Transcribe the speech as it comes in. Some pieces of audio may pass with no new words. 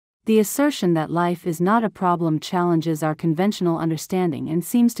The assertion that life is not a problem challenges our conventional understanding and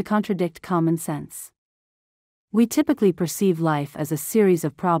seems to contradict common sense. We typically perceive life as a series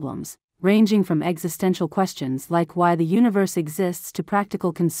of problems, ranging from existential questions like why the universe exists to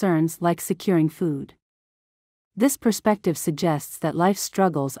practical concerns like securing food. This perspective suggests that life's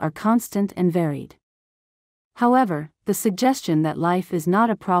struggles are constant and varied. However, the suggestion that life is not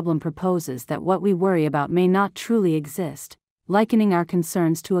a problem proposes that what we worry about may not truly exist, likening our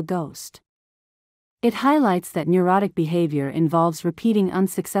concerns to a ghost. It highlights that neurotic behavior involves repeating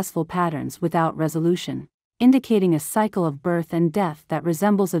unsuccessful patterns without resolution, indicating a cycle of birth and death that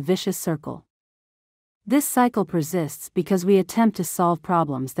resembles a vicious circle. This cycle persists because we attempt to solve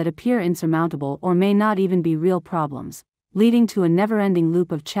problems that appear insurmountable or may not even be real problems, leading to a never-ending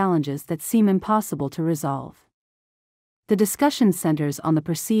loop of challenges that seem impossible to resolve. The discussion centers on the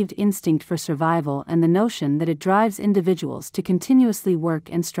perceived instinct for survival and the notion that it drives individuals to continuously work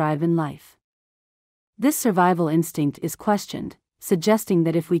and strive in life. This survival instinct is questioned, suggesting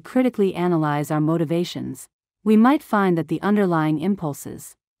that if we critically analyze our motivations, we might find that the underlying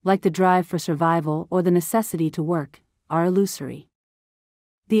impulses, like the drive for survival or the necessity to work, are illusory.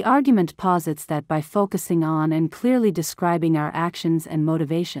 The argument posits that by focusing on and clearly describing our actions and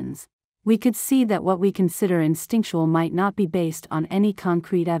motivations, we could see that what we consider instinctual might not be based on any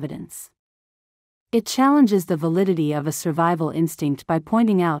concrete evidence. It challenges the validity of a survival instinct by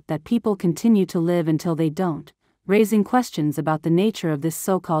pointing out that people continue to live until they don't, raising questions about the nature of this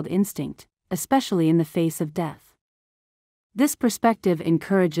so-called instinct, especially in the face of death. This perspective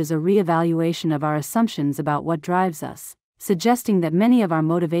encourages a re-evaluation of our assumptions about what drives us, suggesting that many of our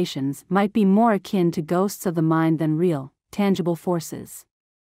motivations might be more akin to ghosts of the mind than real, tangible forces.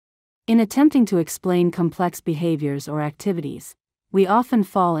 In attempting to explain complex behaviors or activities, we often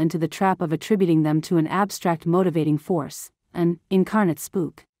fall into the trap of attributing them to an abstract motivating force, an incarnate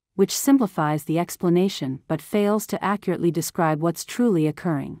spook, which simplifies the explanation but fails to accurately describe what's truly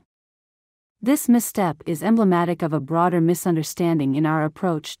occurring. This misstep is emblematic of a broader misunderstanding in our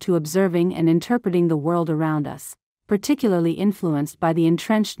approach to observing and interpreting the world around us, particularly influenced by the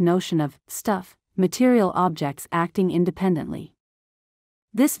entrenched notion of stuff, material objects acting independently.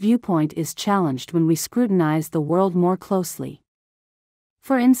 This viewpoint is challenged when we scrutinize the world more closely.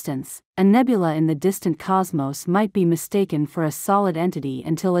 For instance, a nebula in the distant cosmos might be mistaken for a solid entity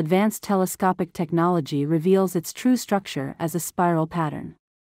until advanced telescopic technology reveals its true structure as a spiral pattern.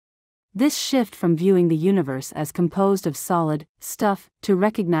 This shift from viewing the universe as composed of solid stuff to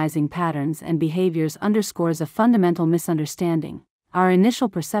recognizing patterns and behaviors underscores a fundamental misunderstanding. Our initial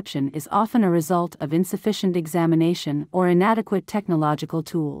perception is often a result of insufficient examination or inadequate technological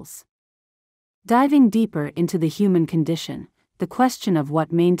tools. Diving deeper into the human condition, the question of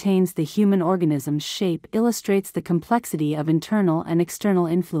what maintains the human organism's shape illustrates the complexity of internal and external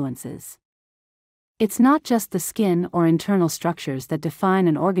influences. It's not just the skin or internal structures that define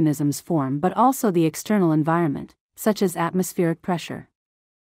an organism's form but also the external environment, such as atmospheric pressure.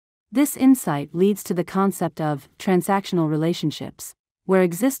 This insight leads to the concept of transactional relationships, where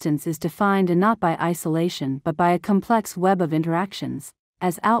existence is defined not by isolation but by a complex web of interactions,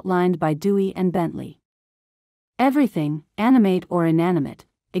 as outlined by Dewey and Bentley. Everything, animate or inanimate,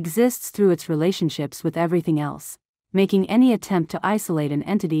 exists through its relationships with everything else, making any attempt to isolate an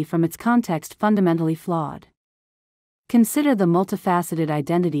entity from its context fundamentally flawed. Consider the multifaceted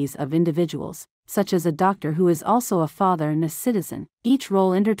identities of individuals, such as a doctor who is also a father and a citizen, each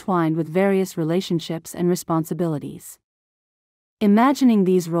role intertwined with various relationships and responsibilities. Imagining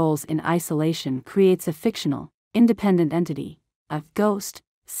these roles in isolation creates a fictional, independent entity, a ghost,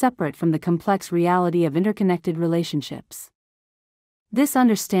 separate from the complex reality of interconnected relationships. This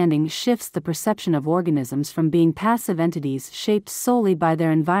understanding shifts the perception of organisms from being passive entities shaped solely by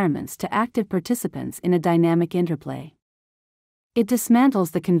their environments to active participants in a dynamic interplay. It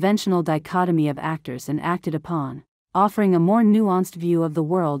dismantles the conventional dichotomy of actors and acted upon, offering a more nuanced view of the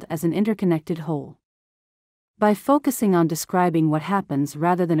world as an interconnected whole. By focusing on describing what happens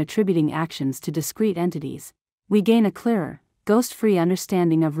rather than attributing actions to discrete entities, we gain a clearer, ghost-free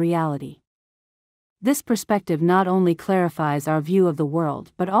understanding of reality. This perspective not only clarifies our view of the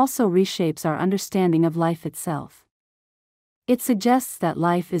world but also reshapes our understanding of life itself. It suggests that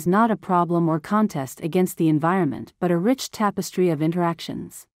life is not a problem or contest against the environment but a rich tapestry of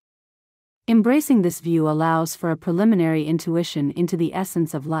interactions. Embracing this view allows for a preliminary intuition into the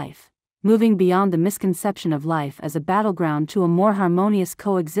essence of life, moving beyond the misconception of life as a battleground to a more harmonious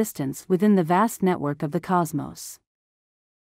coexistence within the vast network of the cosmos.